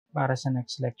para sa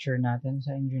next lecture natin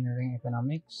sa Engineering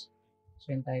Economics.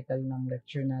 So, yung title ng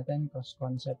lecture natin, Cost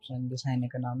Concepts and Design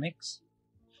Economics.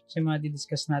 So, yung mga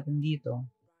didiscuss natin dito,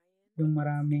 yung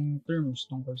maraming terms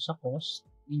tungkol sa cost,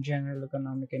 in general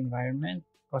economic environment,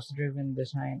 cost-driven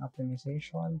design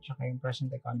optimization, tsaka yung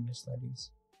present economy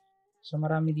studies. So,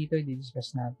 marami dito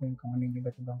i-discuss natin kung ano yung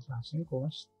iba't ibang klaseng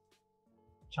cost.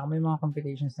 Tsaka may mga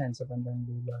computations din sa bandang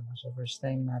dulo. So, first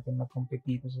time natin mag-compute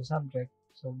dito sa subject.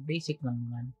 So, basic lang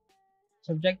naman.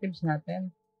 So, objectives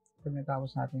natin, kung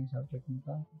natapos natin yung subject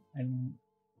nito, and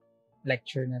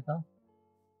lecture na to,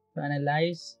 to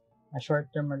analyze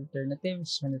short-term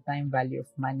alternatives when the time value of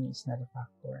money is not a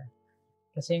factor.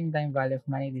 Kasi yung time value of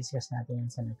money, discuss natin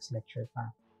yun sa next lecture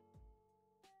pa.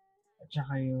 At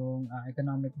saka yung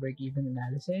economic break-even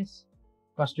analysis,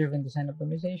 cost-driven design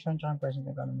optimization, tsaka present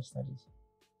economy studies.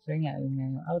 So yun nga, yun nga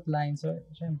yung outline. So,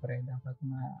 syempre, dapat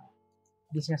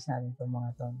discuss natin itong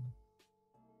mga to.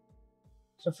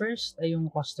 So first ay yung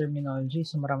cost terminology.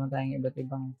 So marami tayong iba't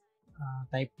ibang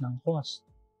type ng cost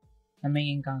na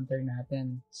may encounter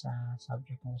natin sa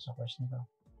subject na sa course nito.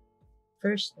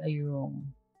 First ay yung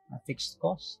fixed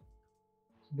cost.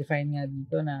 So define nga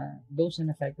dito na those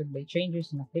unaffected by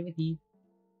changes in activity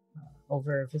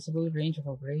over a feasible range of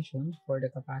operations for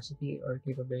the capacity or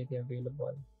capability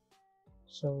available.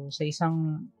 So sa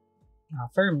isang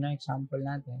firm na example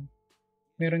natin,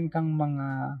 meron kang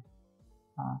mga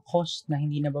cost na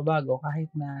hindi nababago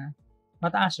kahit na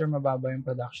mataas or mababa yung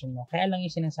production mo. Kaya lang yung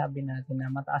sinasabi natin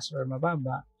na mataas or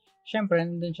mababa, syempre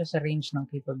nandun siya sa range ng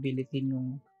capability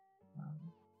nung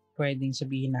pwedeng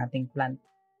sabihin nating plant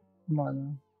mo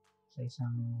sa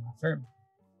isang firm.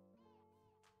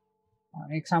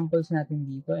 Examples natin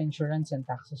dito, insurance and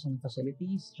taxes and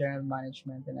facilities, general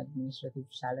management and administrative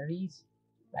salaries,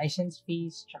 license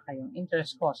fees, tsaka yung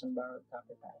interest cost and borrowed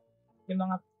capital. Yung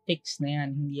mga fixed na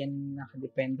yan, hindi yan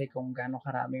nakadepende kung gaano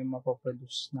karami yung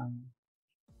mapoproduce mo.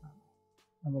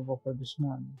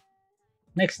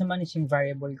 Next naman is yung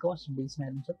variable cost, based na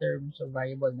dun sa term. So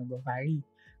variable nag-vary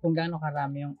kung gaano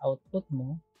karami yung output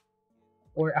mo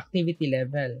or activity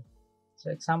level.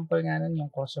 So example nga nun yung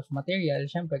cost of material,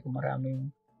 syempre kung marami yung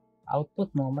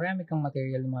output mo, marami kang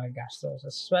material mga gastos,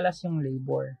 as well as yung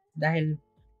labor. Dahil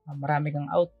marami kang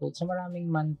output, so maraming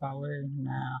manpower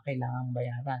na kailangang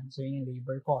bayaran. So, yun yung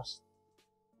labor cost.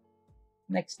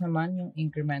 Next naman, yung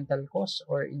incremental cost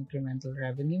or incremental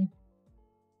revenue.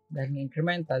 Dahil yung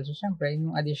incremental, so syempre,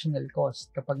 yung additional cost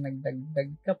kapag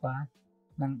nagdagdag ka pa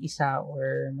ng isa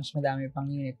or mas madami pang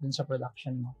unit dun sa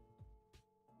production mo.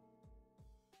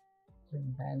 So,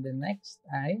 and the next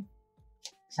ay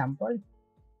example.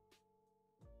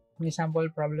 May sample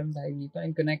problem tayo dito.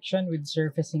 In connection with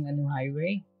surfacing a new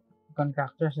highway, the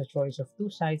contractor has a choice of two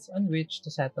sites on which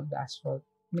to set up the asphalt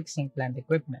mixing plant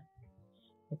equipment.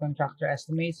 The contractor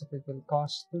estimates that it will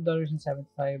cost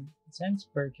 $2.75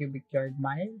 per cubic yard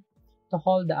mile to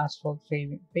haul the asphalt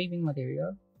paving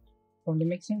material from the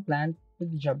mixing plant to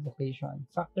the job location.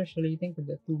 Factors relating to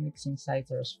the two mixing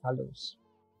sites are as follows.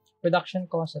 Production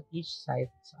costs at each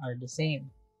site are the same.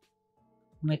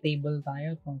 May table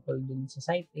tayo tungkol dun sa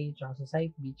site A tsaka sa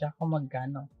site B tsaka kung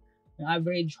magkano. Yung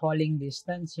average hauling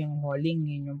distance, yung hauling,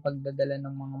 yun yung pagdadala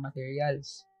ng mga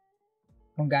materials.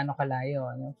 Kung gaano kalayo,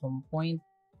 from point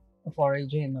of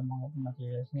origin ng mga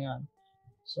materials na yun.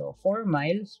 So, 4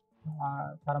 miles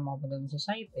para makapunta dun sa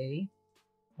site A,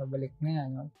 pabalik na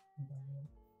yan.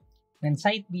 Then,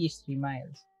 site B is 3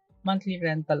 miles. Monthly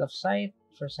rental of site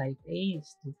for site A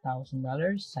is $2,000,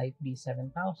 site B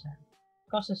 $7,000.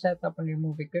 Cost to set up and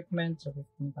remove equipment, so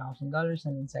 $15,000,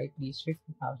 and then site B is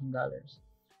 $50,000.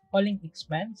 Hauling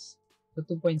expense, to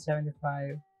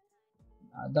 $2.75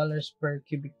 per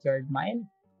cubic yard mile.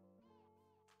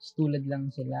 Tulad lang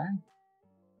sila.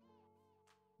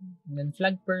 And then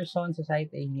flag person sa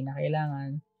site A, hindi na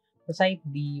kailangan. Sa site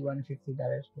B, $150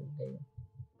 per day.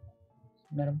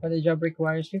 Meron pa, the job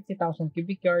requires 50,000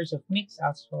 cubic yards of mixed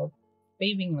asphalt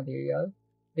paving material.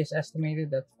 It is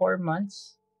estimated that 4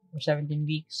 months or 17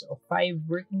 weeks of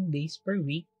 5 working days per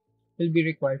week will be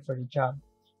required for the job.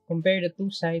 Compare the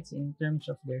two sites in terms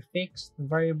of their fixed,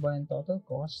 variable, and total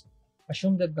cost.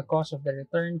 Assume that the cost of the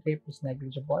return trip is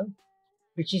negligible.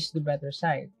 Which is the better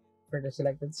site? For the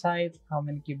selected site, how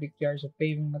many cubic yards of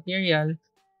paving material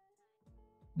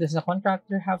does the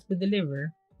contractor have to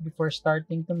deliver before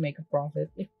starting to make a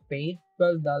profit if paid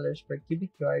 $12 per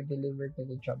cubic yard delivered to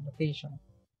the job location?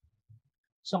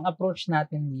 So, ang approach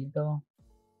natin dito,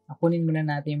 kunin muna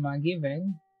natin yung mga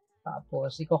given,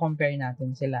 tapos i-compare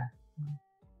natin sila.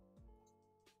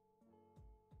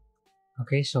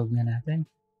 Okay, solve na natin.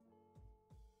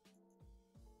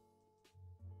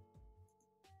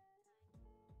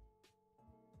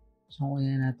 So, ang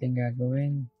una natin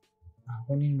gagawin,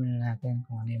 kunin muna natin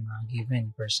kung ano yung mga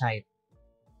given per site.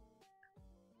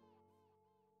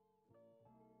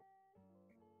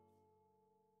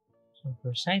 So,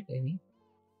 per site A,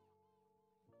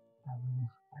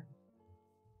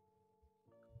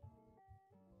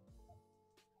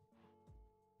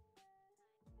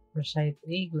 per site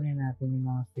A, kunin natin yung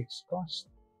mga fixed cost.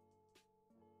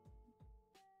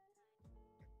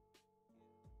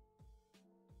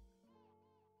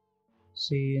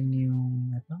 So, yun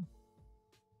yung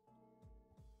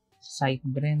site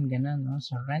brand, ganun, no?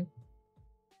 Sa rent.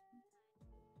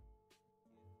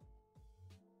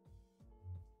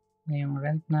 Ngayong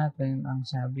rent natin, ang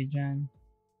sabi dyan,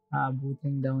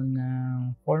 aabutin daw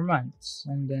ng 4 months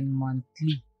and then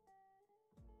monthly.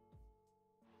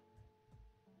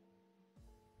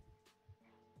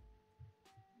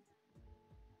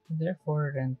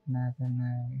 Therefore, rent natin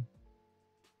ay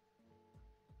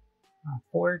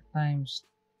 4 times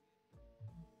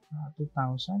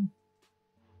 2,000.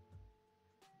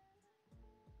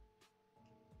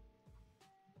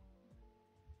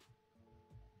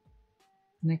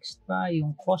 Next pa,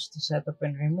 yung cost to set up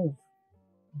and remove.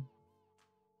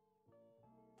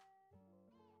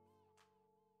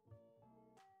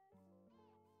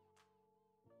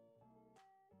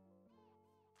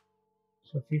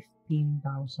 So,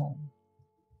 15,000.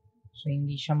 So,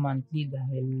 hindi siya monthly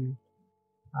dahil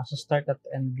sa start at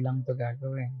end lang to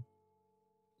gagawin.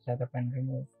 Set up and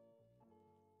remove.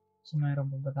 So, mayroon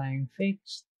pa ba tayong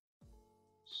fixed?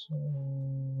 So,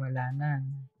 wala na.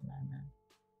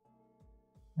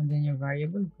 And then yung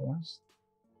variable cost.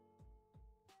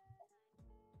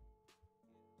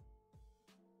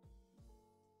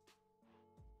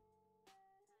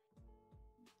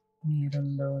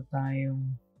 Meron daw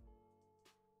tayong,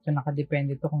 so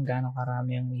nakadepende to kung gaano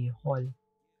karami ang i-haul.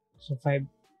 So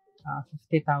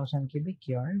 50,000 cubic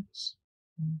yards.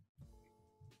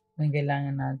 Then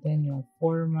kailangan natin yung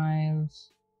 4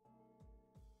 miles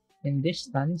in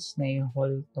distance na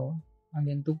i-haul to, and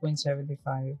then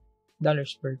 $2.75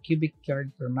 per cubic yard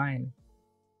per mile.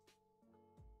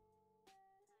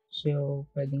 So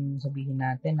pwedeng sabihin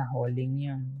natin na hauling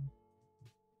yan.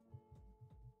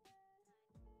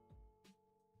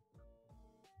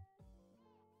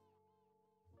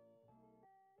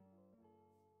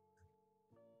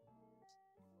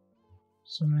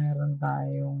 So, meron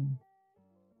tayong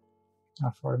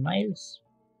 4 miles.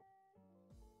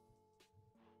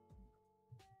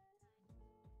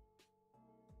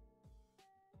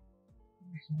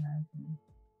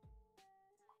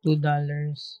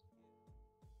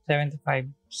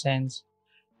 $2.75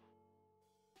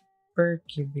 per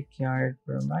cubic yard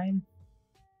per mile.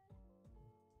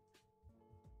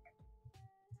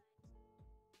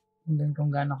 And then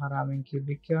kung gaano karaming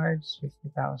cubic yards,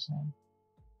 50,000.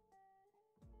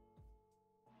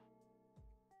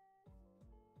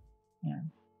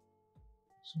 Yan.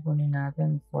 So, kunin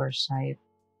natin for site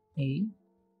A.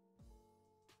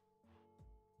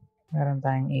 Meron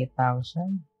tayong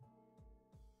 8,000.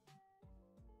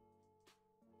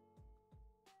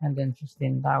 And then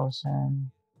 15,000.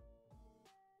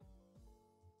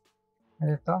 And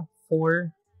ito,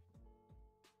 4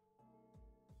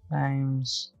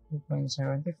 times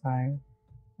 2.75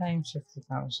 times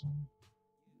 50,000.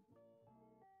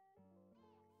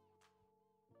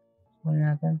 Kunin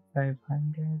natin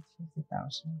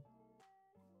 550,000.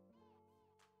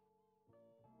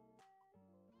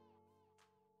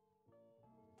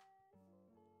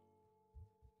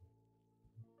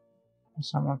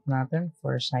 Sum up natin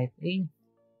for site A.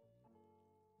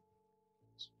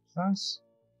 Plus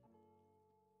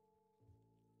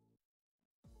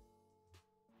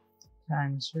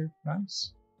answer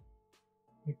plus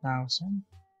 3,000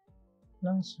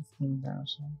 plus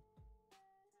 15,000.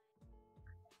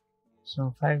 So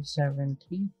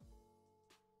 573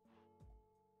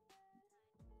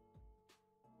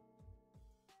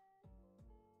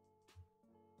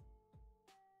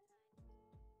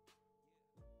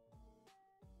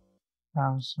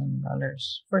 $1,000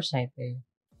 for site A.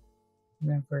 And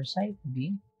then for site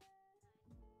B,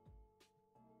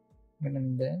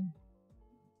 ganun din.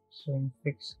 So yung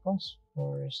fixed cost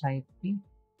for site B,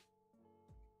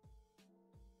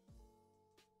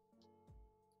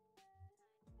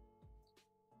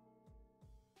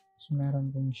 so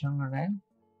meron din siyang rent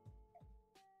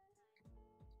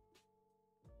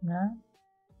na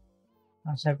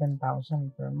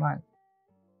 7,000 per month.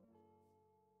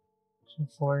 So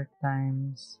 4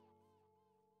 times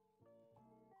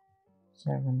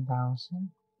 7,000.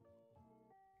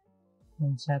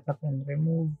 Yung setup and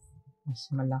remove,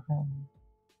 mas malaki.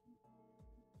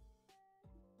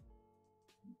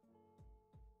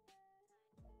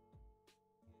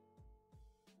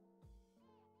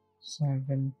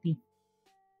 70.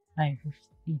 Ay,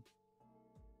 50,000.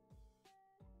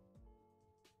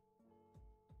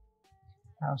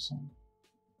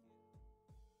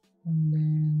 And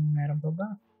then, meron pa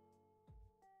ba?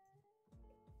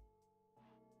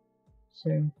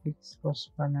 So, yung fixed cost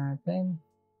pa natin.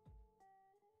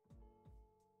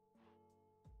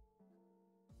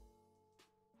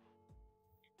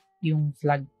 Yung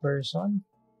flag person.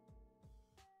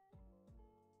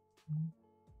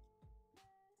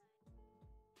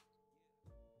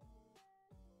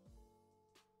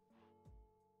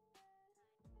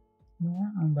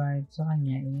 Ang bayad sa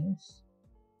kanya is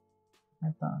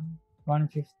ito,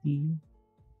 150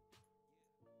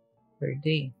 per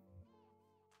day.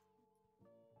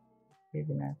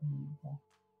 Pwede natin dito.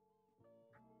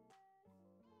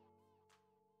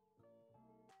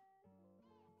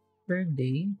 Per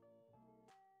day.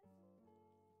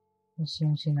 Tapos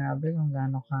yung sinabi kung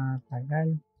gaano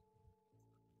katagal.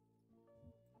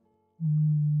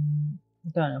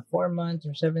 Ito na, 4 months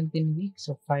or 17 weeks,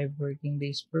 so 5 working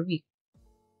days per week.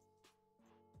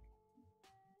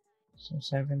 So,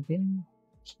 17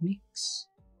 weeks.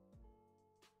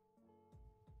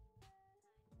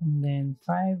 And then,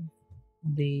 5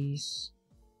 days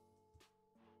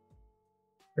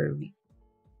per week.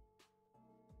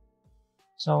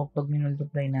 So, pag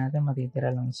minultiply natin, matitira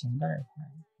lang isang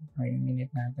 $1. Yung minute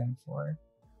natin for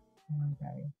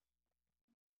tayo.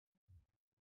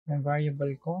 Yung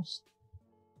variable cost.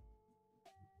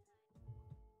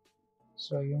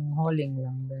 So, yung hauling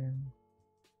lang din.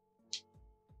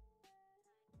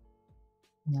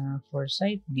 Na for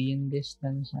site B, yung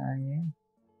distance ay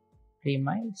 3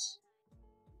 miles.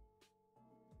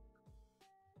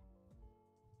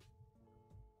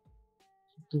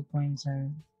 So,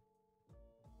 2.7.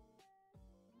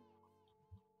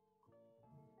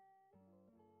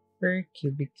 Per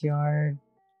cubic yard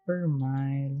per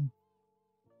mile.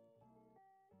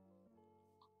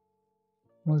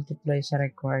 Multiply sa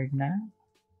required na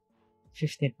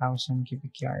 50,000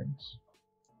 cubic yards.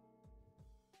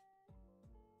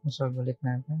 Solve ulit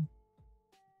natin.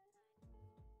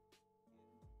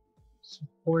 So,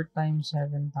 4 times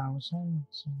 7,000.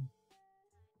 So,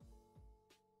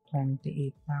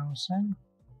 28,000.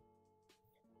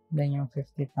 Then yung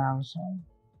 50,000.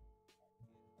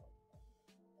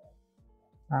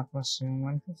 Tapos yung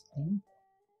 150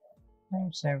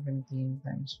 times 17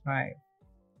 times 5.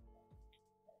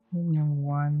 Yun yung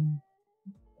 1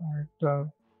 or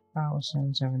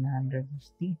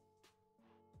 12,750.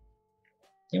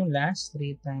 Yung last,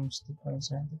 3 times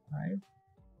 2.75.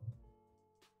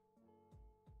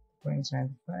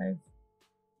 2.75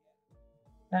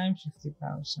 times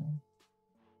 50,000.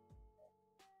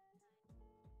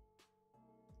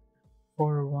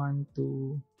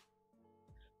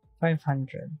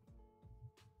 412,500.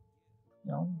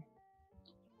 Yung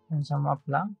sum up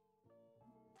lang.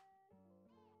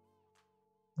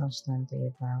 Plus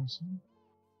 28,000.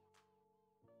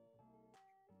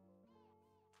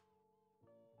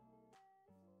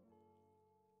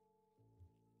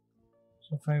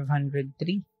 So,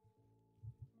 503.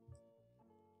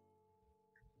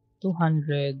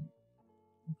 $250.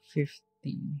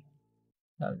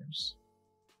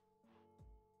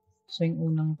 So, yung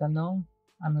unang tanong,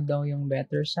 ano daw yung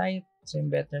better site? So,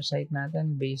 yung better site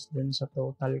natin based dun sa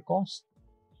total cost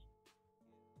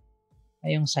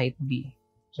ay yung site B.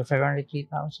 So, $503,250.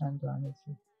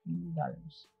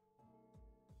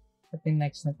 At yung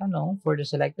next na tanong, for the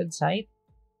selected site,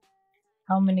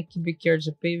 how many cubic yards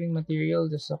of paving material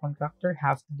does the contractor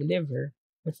have to deliver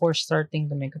before starting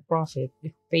to make a profit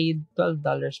if paid $12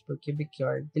 per cubic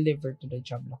yard delivered to the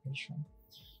job location?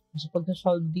 So,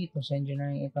 pag-solve dito sa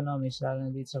engineering economics, lalo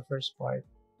na dito sa first part,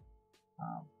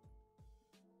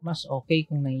 mas okay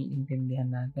kung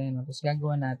naiintindihan natin. Tapos,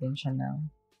 gagawa natin siya ng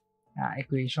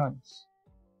equations.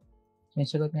 So, yung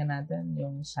sagot nga natin,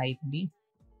 yung site B.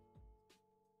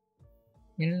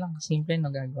 Yun lang simple,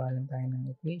 no? Gagawa lang tayo ng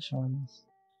equations.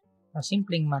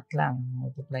 Simpleng math lang.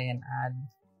 Multiply and add.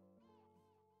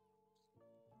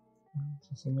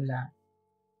 Sa simula.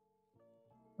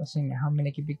 Kasi nga, how many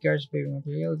cubic yards of paving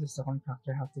material does the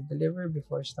contractor have to deliver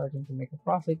before starting to make a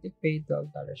profit if paid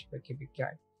 $12 per cubic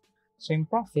yard? So, yung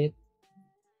profit,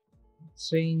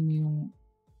 so yung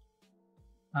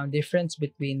difference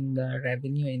between the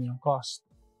revenue and yung cost.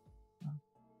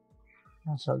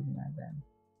 Solve natin.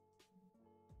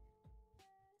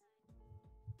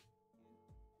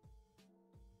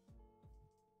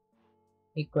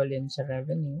 Equal yun sa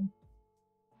revenue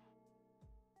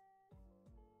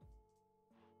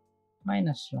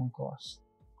minus yung cost.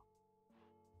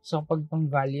 So, pag pang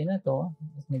value na to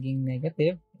naging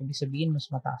negative, ibig sabihin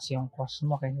mas mataas yung cost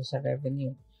mo kaysa sa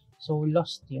revenue. So,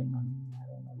 lost yun.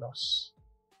 Loss.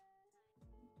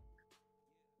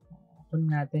 Open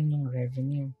natin yung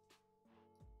revenue.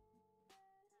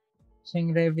 So,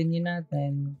 yung revenue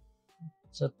natin,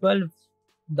 so $12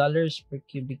 per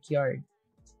cubic yard.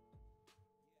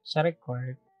 Sa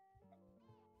record,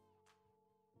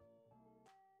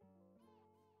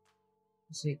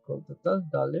 is equal to $12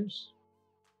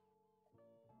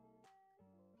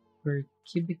 per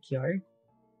cubic yard.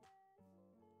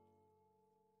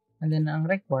 And then, ang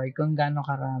required, kung gaano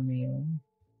karami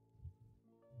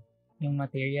yung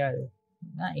material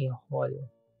na i-haul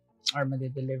or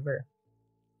ma-deliver.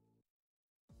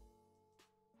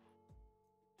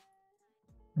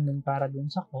 And then, para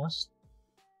dun sa cost,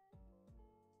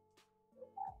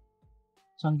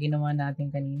 so ang ginawa natin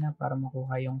kanina para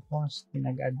makuha yung cost,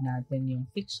 pinag-add natin yung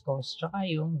fixed cost tsaka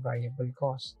yung variable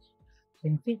cost. So,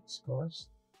 yung fixed cost,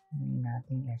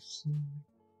 natin FC.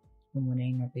 Yung muna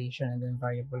yung notation and then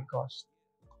variable cost.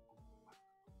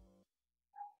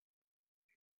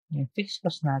 Yung fixed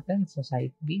cost natin sa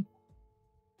site B.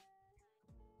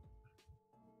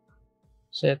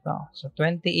 So, ito. So,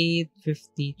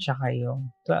 28.50 tsaka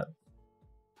yung 12.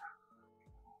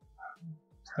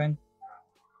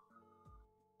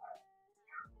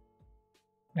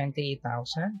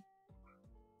 28,000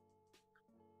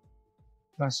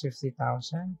 plus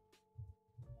 50,000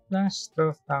 plus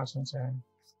 12,750.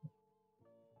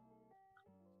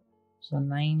 So,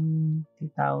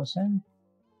 90,000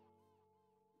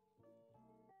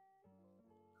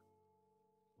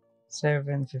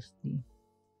 750.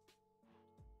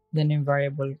 Then, yung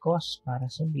variable cost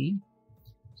para sa B.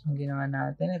 So, ang ginawa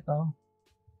natin ito,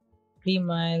 3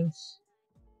 miles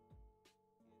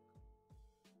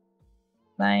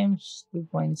times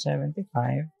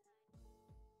 2.75.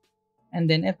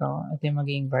 And then, ito yung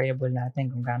magiging variable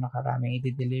natin kung gaano karami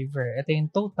i-deliver. Ito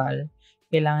yung total.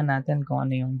 Kailangan natin kung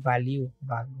ano yung value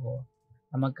bago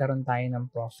magkaroon tayo ng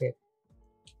profit.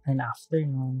 And after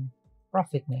nun,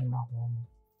 profit na yung makuha mo.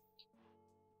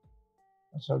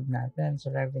 Solve natin. So,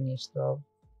 revenue is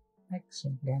 12x.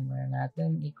 Simplihan muna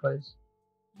natin. Equals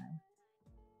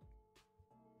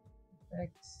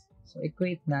x. So,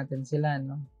 equate natin sila,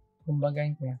 no? Kumbaga,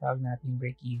 yung tinatawag natin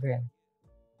break-even.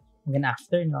 And then,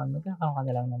 after nun, magkakaroon ka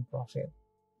na lang ng profit.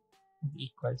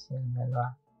 Equals yung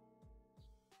dalawa.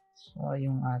 So,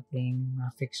 yung ating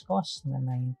fixed cost na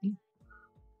 90.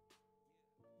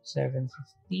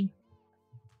 750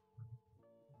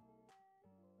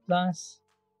 plus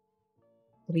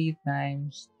 3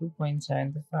 times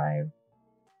 2.75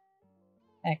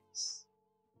 x.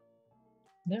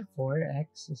 Therefore,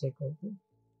 x is equal to,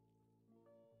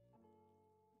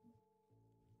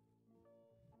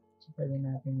 so pwede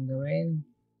natin gawin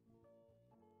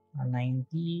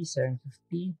 90,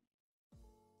 750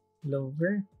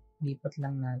 over, lipat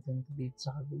lang natin dito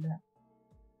sa kabila.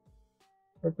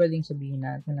 Or pwedeng sabihin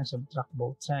natin na subtract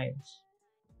both sides.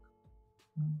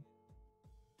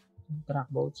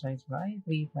 Subtract both sides by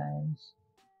 3 times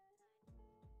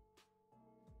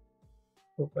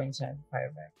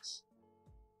 2.75x.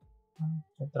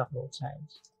 Subtract both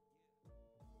sides.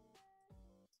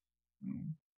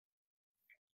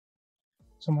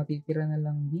 So, matitira na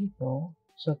lang dito.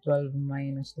 So, 12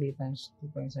 minus 3 times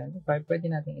 2.75. Pwede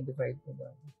natin i-divide ito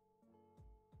doon.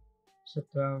 So,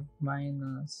 12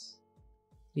 minus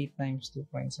 3 times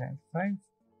 2.75.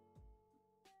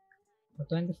 So,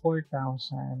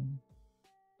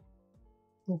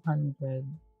 24,200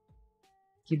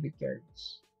 cubic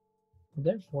yards.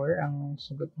 Therefore, ang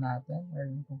sagot natin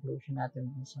or yung conclusion natin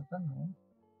dun sa tanong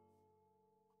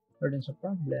or dun sa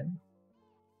problem,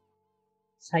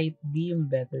 site B yung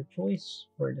better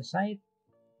choice for the site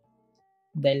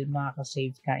dahil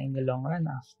makakasave ka in the long run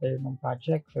after ng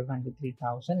project,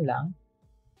 503,000 lang.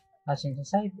 Kasi sa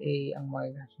site A, ang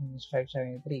magagastos is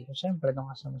 573. So, syempre, doon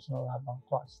ka sa mas mababang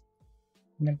cost.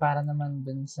 And para naman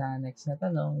dun sa next na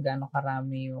tanong, gaano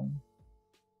karami yung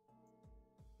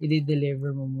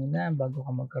i-deliver mo muna bago ka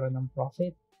magkaroon ng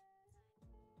profit.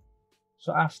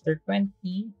 So, after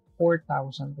 24,200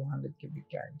 cubic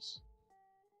yards.